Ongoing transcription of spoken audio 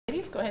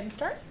go ahead and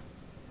start.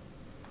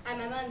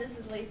 I'm Emma and this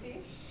is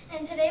Lacey.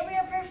 And today we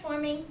are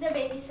performing The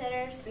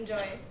Babysitters.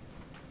 Enjoy.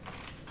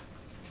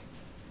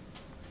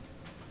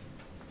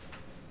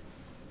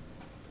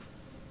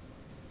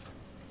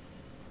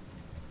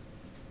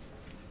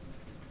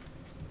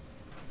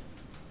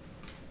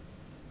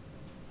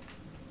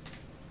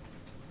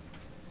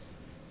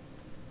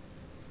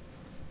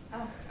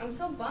 Ugh, I'm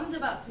so bummed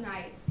about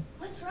tonight.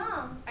 What's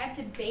wrong? I have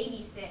to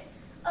babysit.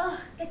 Ugh,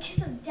 the kiss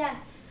of death.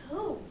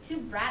 Who?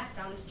 2 brats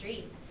down the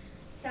street.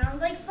 Sounds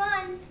like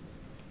fun.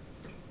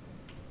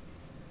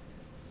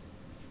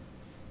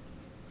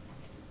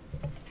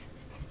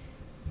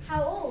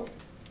 How old?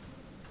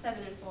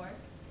 7 and 4.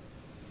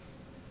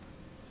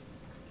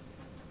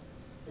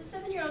 The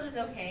 7-year-old is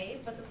okay,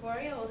 but the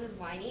 4-year-old is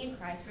whiny and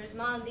cries for his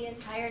mom the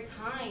entire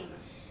time.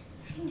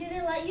 Do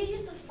they let you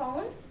use the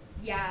phone?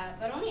 Yeah,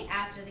 but only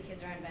after the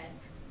kids are in bed,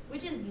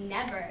 which is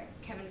never.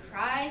 Kevin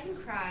cries and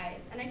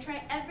cries, and I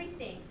try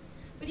everything,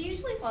 but he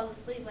usually falls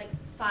asleep like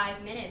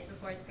 5 minutes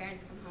before his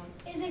parents come home.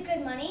 Is it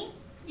good money?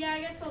 Yeah,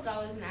 I get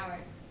 $12 an hour.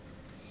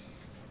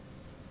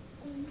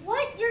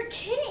 What? You're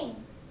kidding.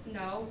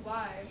 No,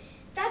 why?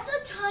 That's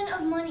a ton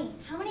of money.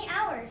 How many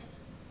hours?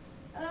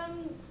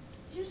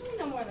 Usually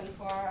no more than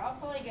 4. I'll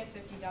probably get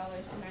 $50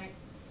 tonight.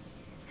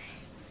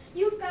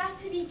 You've got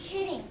to be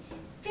kidding.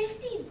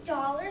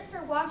 $50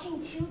 for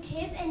watching 2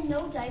 kids and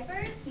no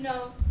diapers?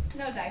 No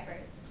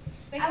diapers.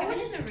 But I Kevin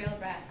wish- is a real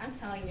brat, I'm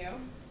telling you.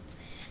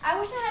 I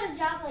wish I had a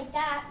job like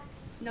that.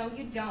 No,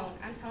 you don't.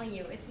 I'm telling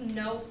you, it's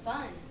no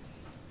fun.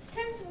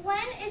 Since when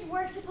is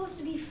work supposed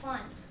to be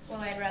fun? Well,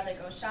 I'd rather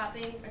go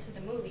shopping or to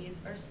the movies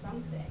or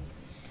something.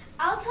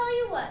 I'll tell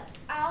you what,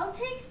 I'll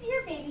take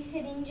your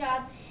babysitting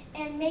job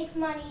and make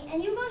money,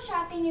 and you go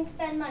shopping and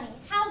spend money.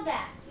 How's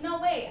that? No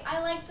way,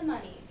 I like the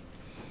money.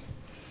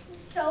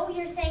 So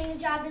you're saying the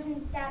job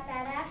isn't that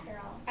bad after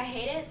all? I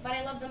hate it, but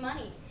I love the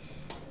money.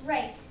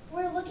 Race,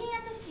 we're looking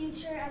at the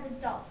future as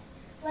adults.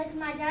 Like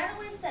my dad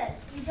always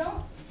says, you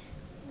don't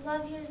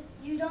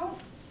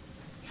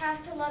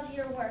have to love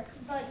your work,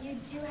 but you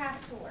do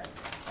have to work.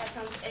 That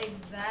sounds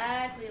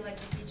exactly like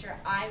the future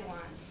I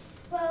want.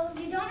 Well,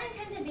 you don't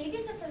intend to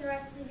babysit for the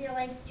rest of your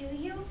life, do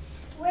you?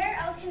 Where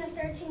else can a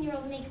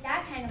 13-year-old make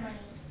that kind of money?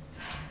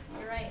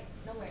 You're right,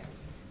 nowhere.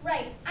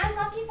 Right. I'm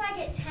lucky if I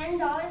get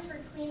 $10 for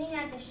cleaning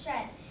at the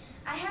shed.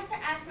 I have to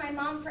ask my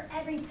mom for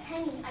every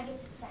penny I get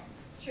to spend.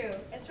 True,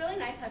 it's really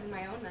nice having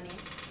my own money.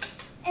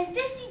 And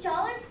 $50,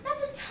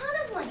 that's a ton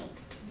of money.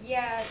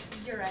 Yeah,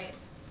 you're right.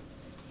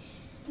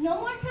 No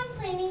more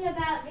complaining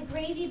about the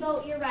gravy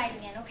boat you're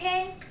riding in,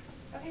 okay?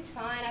 Okay,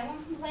 fine, I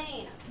won't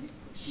complain.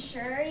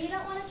 Sure you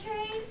don't want to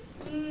trade?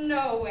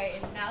 No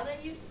way, now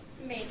that you've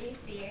made me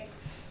see it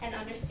and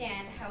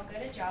understand how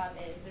good a job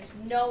is,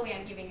 there's no way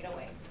I'm giving it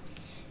away.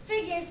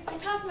 Figures, I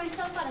talked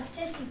myself out of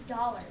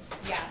 $50.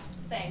 Yeah,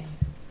 thanks.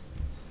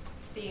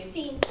 See you.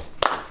 See.